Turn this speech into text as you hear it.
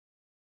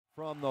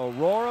From the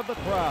roar of the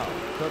crowd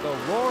to the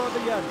roar of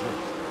the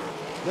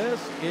engines,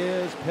 this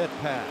is Pit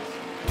Pass.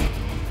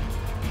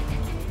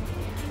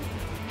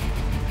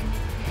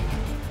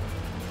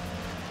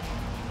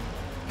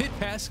 Pit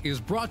Pass is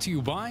brought to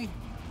you by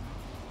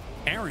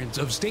Aaron's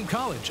of State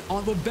College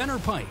on the Benner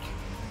Pike,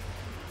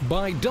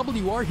 by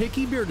W.R.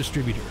 Hickey Beer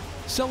Distributor,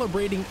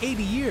 celebrating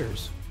 80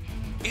 years,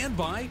 and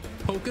by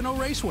Pocono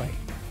Raceway,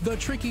 the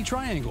Tricky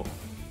Triangle.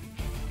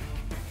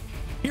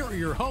 Here are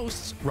your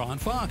hosts, Ron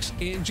Fox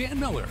and Jan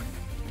Miller.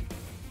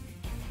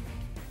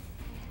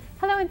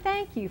 Hello and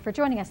thank you for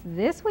joining us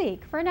this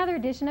week for another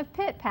edition of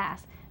Pit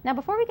Pass. Now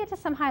before we get to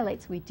some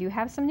highlights, we do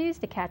have some news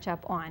to catch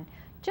up on.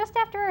 Just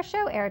after our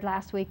show aired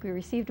last week, we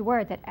received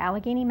word that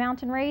Allegheny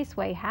Mountain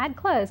Raceway had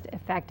closed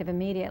effective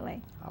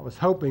immediately. I was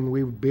hoping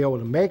we would be able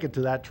to make it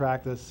to that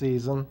track this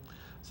season.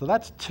 So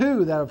that's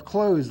two that have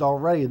closed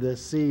already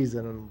this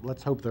season, and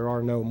let's hope there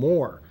are no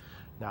more.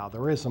 Now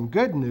there is some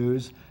good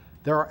news.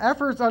 There are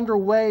efforts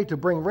underway to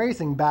bring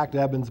racing back to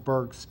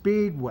Ebensburg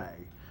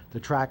Speedway. The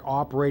track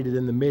operated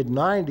in the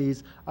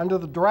mid-90s under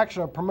the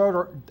direction of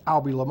promoter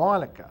Albie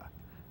LaMonica.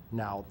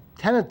 Now,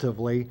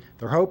 tentatively,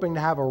 they're hoping to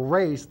have a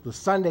race the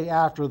Sunday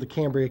after the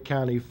Cambria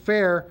County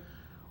Fair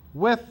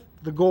with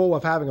the goal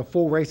of having a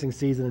full racing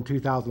season in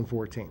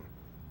 2014.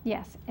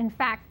 Yes, in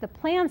fact, the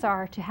plans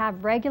are to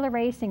have regular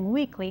racing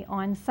weekly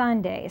on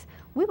Sundays.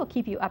 We will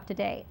keep you up to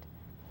date.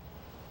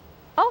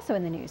 Also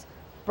in the news,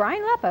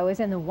 Brian Leppo is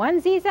in the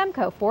 1Z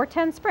Zemco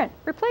 410 Sprint,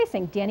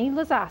 replacing Danny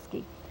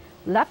Lazowski.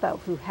 Leppo,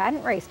 who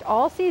hadn't raced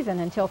all season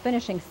until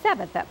finishing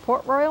 7th at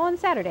Port Royal on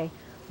Saturday,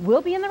 will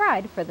be in the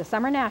ride for the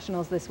Summer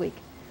Nationals this week.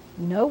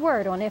 No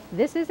word on if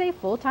this is a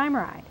full-time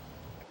ride.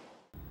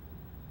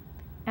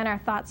 And our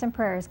thoughts and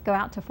prayers go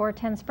out to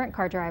 410 Sprint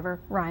car driver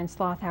Ryan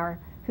Slothauer,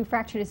 who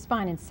fractured his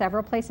spine in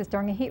several places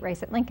during a heat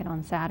race at Lincoln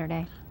on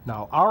Saturday.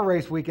 Now, our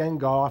race weekend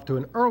got off to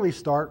an early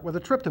start with a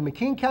trip to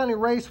McKean County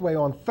Raceway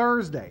on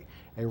Thursday.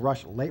 A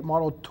Rush late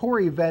model tour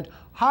event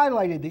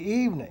highlighted the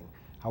evening.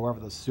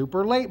 However, the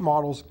super late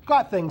models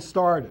got things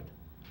started.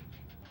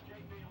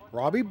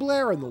 Robbie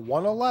Blair in the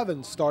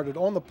 111 started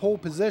on the pole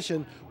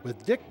position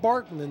with Dick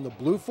Barton in the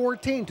blue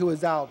 14 to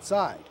his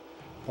outside.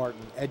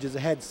 Barton edges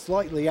ahead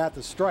slightly at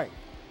the stripe.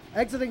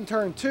 Exiting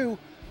turn 2,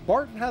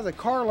 Barton has a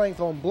car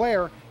length on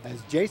Blair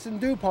as Jason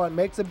DuPont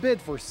makes a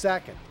bid for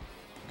second.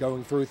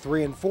 Going through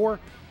 3 and 4,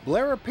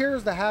 Blair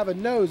appears to have a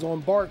nose on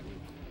Barton.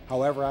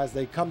 However, as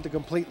they come to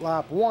complete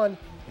lap 1,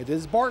 it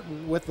is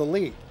Barton with the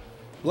lead.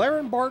 Blair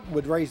and Barton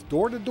would race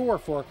door-to-door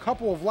for a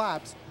couple of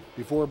laps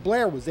before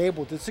Blair was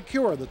able to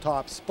secure the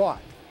top spot.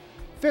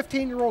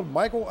 15-year-old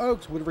Michael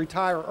Oakes would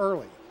retire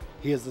early.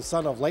 He is the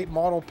son of late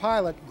model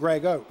pilot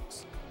Greg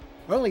Oakes.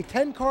 Only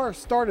 10 cars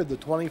started the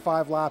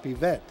 25-lap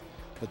event.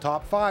 The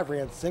top 5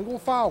 ran single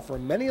file for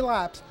many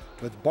laps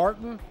with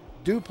Barton,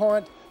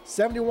 DuPont,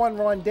 71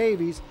 Ron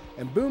Davies,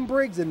 and Boone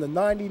Briggs in the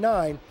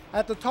 99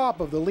 at the top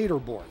of the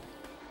leaderboard.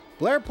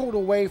 Blair pulled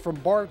away from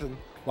Barton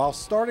while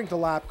starting to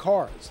lap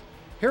cars.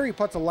 Here he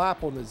puts a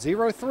lap on the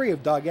 03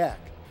 of Doug Eck.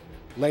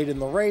 Late in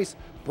the race,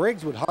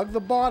 Briggs would hug the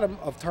bottom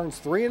of turns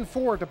 3 and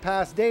 4 to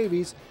pass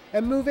Davies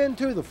and move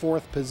into the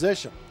 4th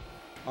position.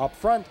 Up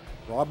front,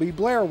 Robbie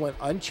Blair went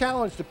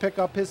unchallenged to pick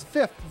up his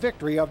 5th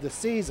victory of the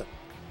season.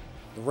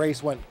 The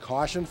race went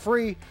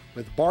caution-free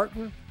with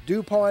Barton,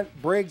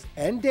 DuPont, Briggs,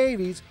 and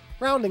Davies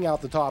rounding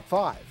out the top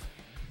 5.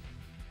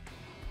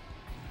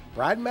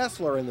 Brad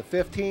Messler in the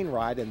 15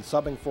 ride and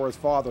subbing for his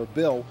father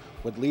Bill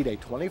would lead a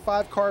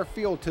 25-car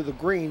field to the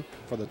green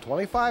for the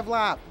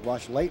 25-lap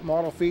Rush late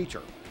model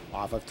feature.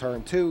 Off of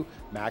turn 2,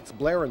 Max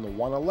Blair in the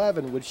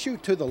 111 would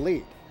shoot to the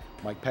lead.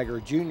 Mike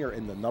Pegger Jr.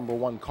 in the number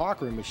 1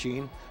 Cochran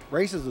machine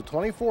races the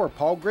 24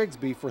 Paul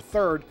Grigsby for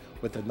 3rd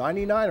with the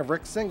 99 of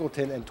Rick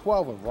Singleton and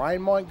 12 of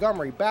Ryan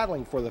Montgomery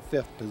battling for the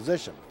 5th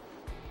position.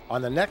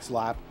 On the next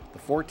lap, the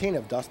 14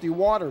 of Dusty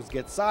Waters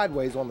gets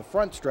sideways on the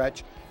front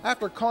stretch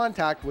after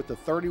contact with the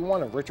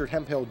 31 of Richard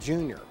Hemphill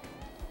Jr.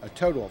 A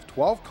total of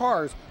 12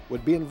 cars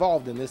would be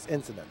involved in this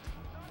incident.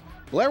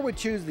 Blair would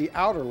choose the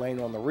outer lane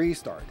on the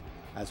restart.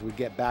 As we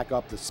get back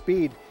up to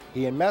speed,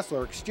 he and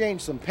Messler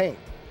exchange some paint.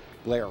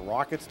 Blair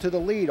rockets to the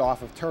lead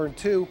off of turn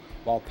 2,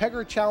 while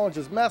Pegger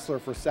challenges Messler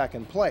for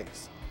 2nd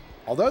place.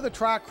 Although the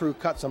track crew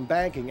cut some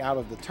banking out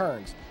of the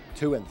turns,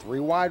 2 and 3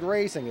 wide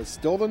racing is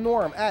still the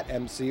norm at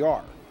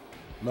MCR.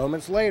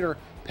 Moments later,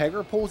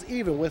 Pegger pulls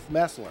even with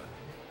Messler.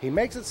 He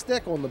makes it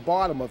stick on the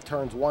bottom of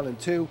turns 1 and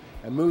 2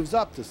 and moves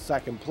up to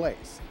 2nd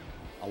place.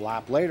 A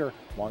lap later,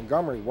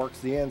 Montgomery works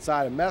the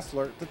inside of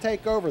Messler to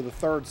take over the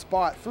 3rd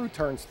spot through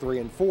turns 3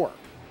 and 4.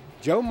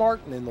 Joe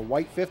Martin in the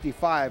white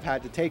 55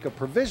 had to take a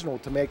provisional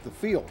to make the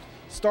field,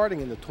 starting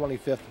in the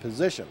 25th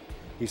position.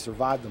 He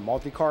survived the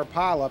multi-car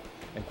pileup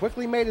and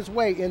quickly made his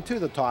way into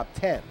the top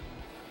 10.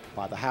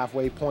 By the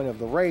halfway point of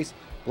the race,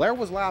 Blair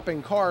was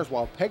lapping cars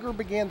while Pegger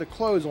began to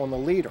close on the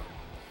leader.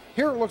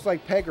 Here it looks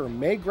like Pegger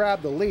may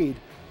grab the lead,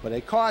 but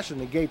a caution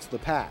negates the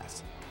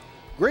pass.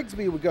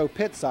 Grigsby would go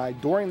pit side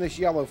during this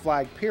yellow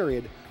flag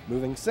period,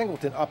 moving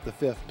Singleton up to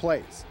 5th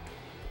place.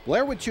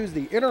 Blair would choose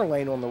the inner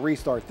lane on the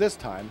restart this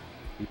time.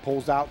 He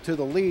pulls out to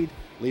the lead,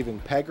 leaving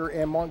Pegger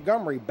and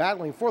Montgomery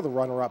battling for the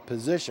runner-up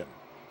position.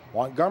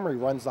 Montgomery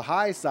runs the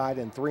high side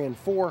in 3 and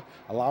 4,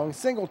 allowing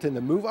Singleton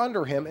to move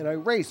under him in a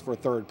race for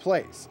third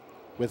place.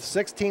 With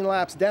 16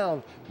 laps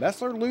down,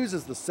 Messler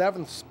loses the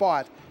 7th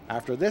spot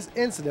after this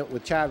incident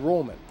with Chad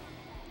Ruhlman.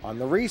 On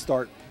the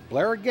restart,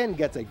 Blair again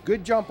gets a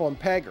good jump on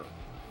Pegger.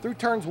 Through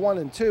turns 1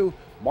 and 2,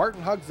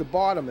 Martin hugs the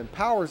bottom and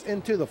powers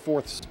into the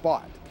 4th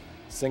spot.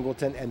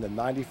 Singleton and the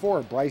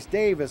 94 Bryce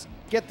Davis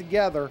get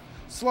together,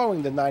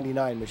 slowing the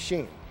 99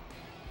 machine.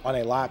 On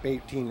a lap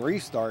 18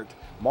 restart,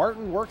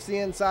 Martin works the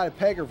inside of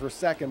Pegger for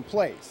 2nd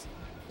place.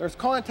 There's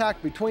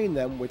contact between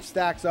them, which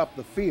stacks up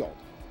the field.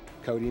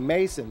 Cody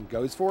Mason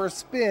goes for a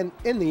spin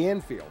in the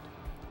infield.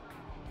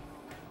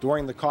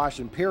 During the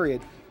caution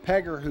period,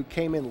 Pegger, who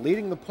came in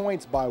leading the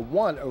points by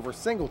 1 over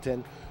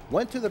Singleton,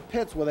 went to the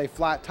pits with a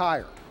flat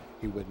tire.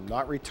 He would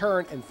not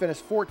return and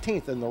finished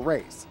 14th in the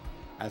race.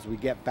 As we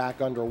get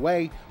back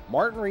underway,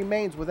 Martin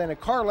remains within a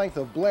car length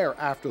of Blair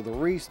after the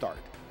restart.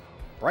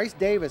 Bryce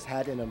Davis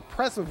had an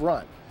impressive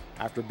run.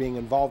 After being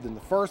involved in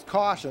the first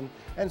caution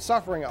and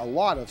suffering a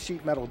lot of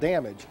sheet metal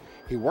damage,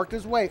 he worked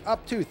his way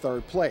up to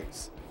 3rd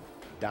place.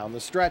 Down the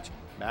stretch,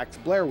 Max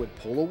Blair would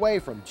pull away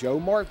from Joe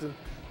Martin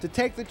to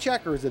take the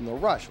checkers in the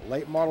Rush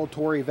Late Model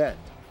Tour event.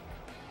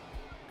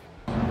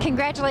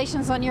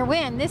 Congratulations on your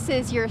win. This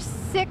is your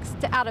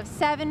 6th out of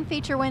 7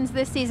 feature wins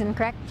this season,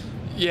 correct?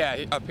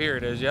 Yeah, up here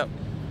it is, yep.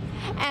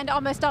 And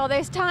almost all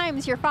those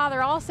times, your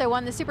father also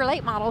won the super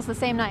late models the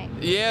same night.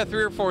 Yeah,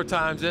 3 or 4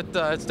 times.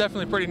 It's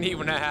definitely pretty neat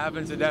when that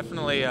happens. It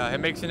definitely it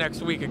makes the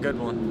next week a good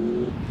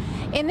one.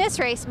 In this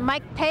race,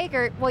 Mike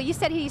Pegger, well, you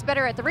said he's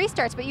better at the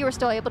restarts, but you were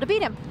still able to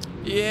beat him.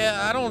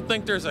 Yeah, I don't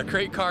think there's a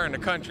crate car in the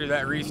country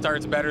that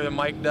restarts better than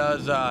Mike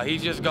does.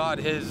 He's just got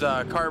his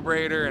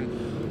carburetor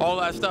and all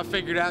that stuff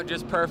figured out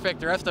just perfect.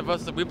 The rest of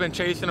us, we've been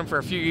chasing him for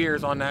a few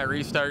years on that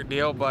restart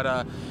deal, but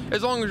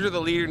as long as you're the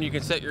leader and you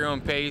can set your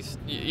own pace,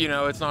 you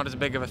know, it's not as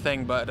big of a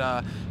thing,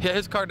 but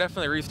his car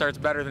definitely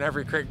restarts better than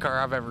every crate car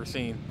I've ever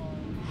seen.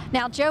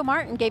 Now, Joe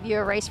Martin gave you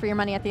a race for your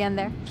money at the end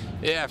there.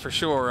 Yeah, for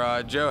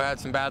sure. Joe had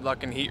some bad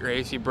luck in the heat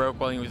race. He broke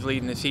while he was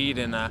leading his heat,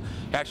 and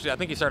actually I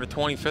think he started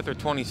 25th or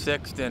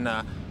 26th, and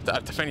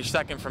to finish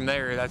 2nd from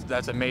there,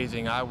 that's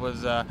amazing. I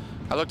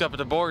looked up at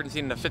the board and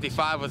seen the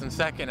 55 was in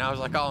 2nd. I was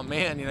like, oh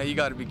man, you know, you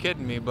got to be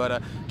kidding me.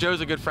 But Joe's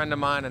a good friend of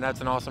mine, and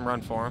that's an awesome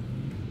run for him.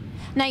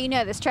 Now, you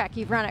know this track,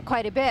 you've run it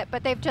quite a bit,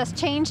 but they've just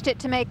changed it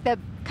to make the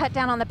cut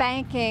down on the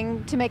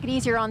banking to make it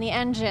easier on the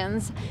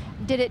engines.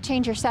 Did it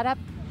change your setup?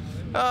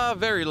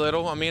 Very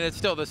little. I mean, it's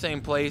still the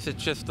same place.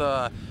 It's just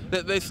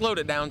they slowed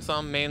it down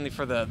some, mainly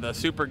for the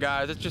super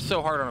guys. It's just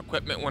so hard on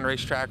equipment when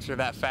racetracks are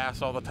that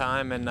fast all the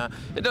time, and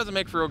it doesn't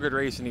make for real good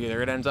racing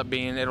either. It ends up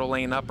being, it'll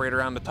lane up right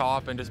around the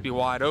top and just be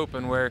wide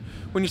open, where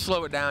when you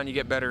slow it down, you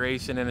get better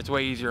racing, and it's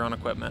way easier on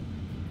equipment.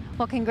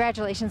 Well,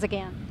 congratulations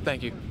again.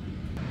 Thank you.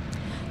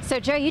 So,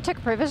 Joe, you took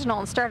a provisional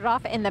and started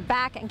off in the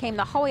back and came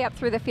the whole way up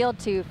through the field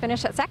to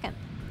finish at 2nd.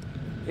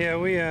 Yeah,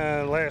 we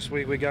last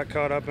week we got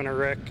caught up in a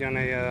wreck on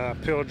a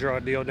pill draw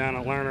deal down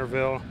at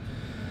Lernerville,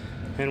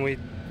 and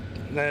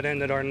that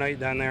ended our night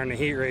down there in the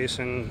heat race.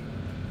 And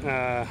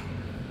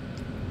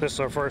this is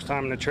our first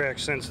time in the track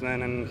since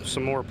then, and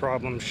some more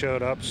problems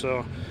showed up.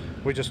 So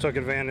we just took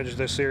advantage of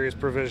this series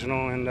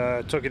provisional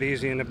and took it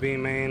easy in the B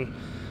main,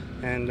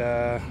 and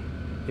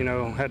you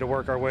know, had to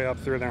work our way up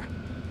through there.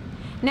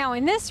 Now,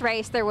 in this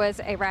race, there was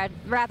a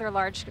rather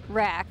large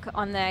wreck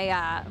on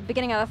the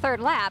beginning of the 3rd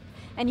lap,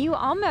 and you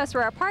almost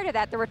were a part of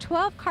that. There were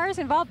 12 cars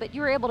involved, but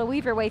you were able to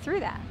weave your way through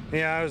that.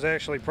 Yeah, I was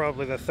actually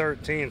probably the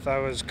 13th. I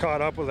was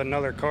caught up with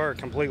another car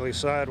completely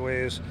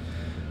sideways,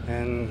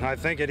 and I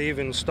think it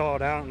even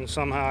stalled out, and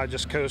somehow I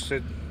just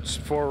coasted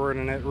forward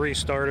and it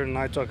restarted and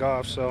I took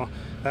off, so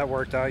that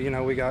worked out. You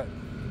know, we got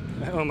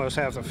almost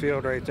half the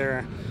field right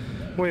there.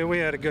 We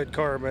had a good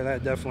car, but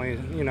that definitely,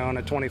 you know, in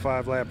a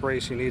 25-lap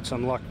race, you need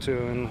some luck too,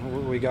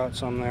 and we got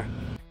some there.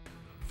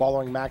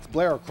 Following Max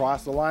Blair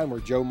across the line were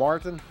Joe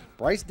Martin,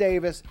 Bryce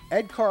Davis,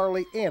 Ed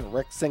Carley, and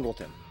Rick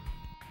Singleton.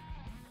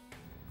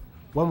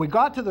 When we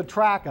got to the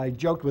track, I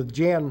joked with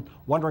Jan,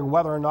 wondering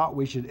whether or not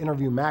we should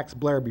interview Max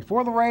Blair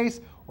before the race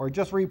or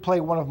just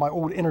replay one of my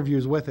old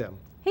interviews with him.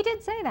 He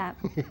did say that.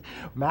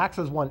 Max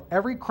has won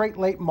every crate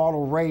late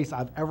model race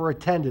I've ever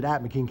attended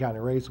at McKean County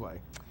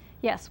Raceway.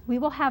 Yes, we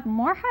will have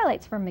more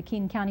highlights from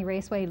McKean County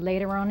Raceway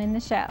later on in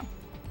the show.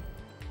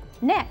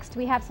 Next,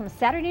 we have some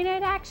Saturday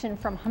night action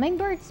from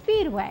Hummingbird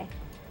Speedway.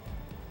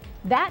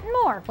 That and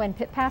more when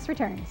Pit Pass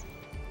returns.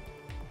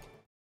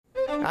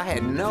 I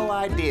had no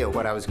idea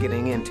what I was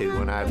getting into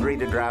when I agreed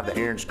to drive the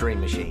Aaron's Dream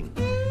Machine.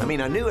 I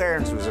mean, I knew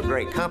Aaron's was a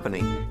great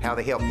company, how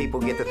they help people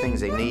get the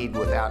things they need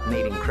without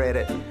needing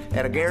credit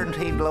at a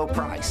guaranteed low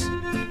price.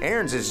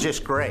 Aaron's is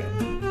just great.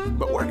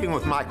 But working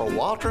with Michael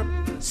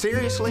Waltrip,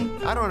 seriously,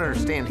 I don't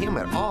understand him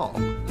at all.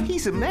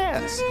 He's a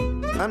mess.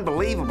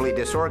 Unbelievably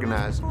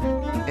disorganized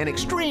and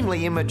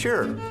extremely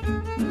immature.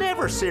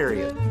 Never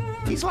serious.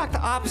 He's like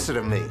the opposite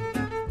of me.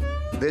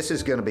 This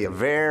is going to be a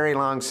very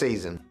long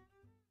season.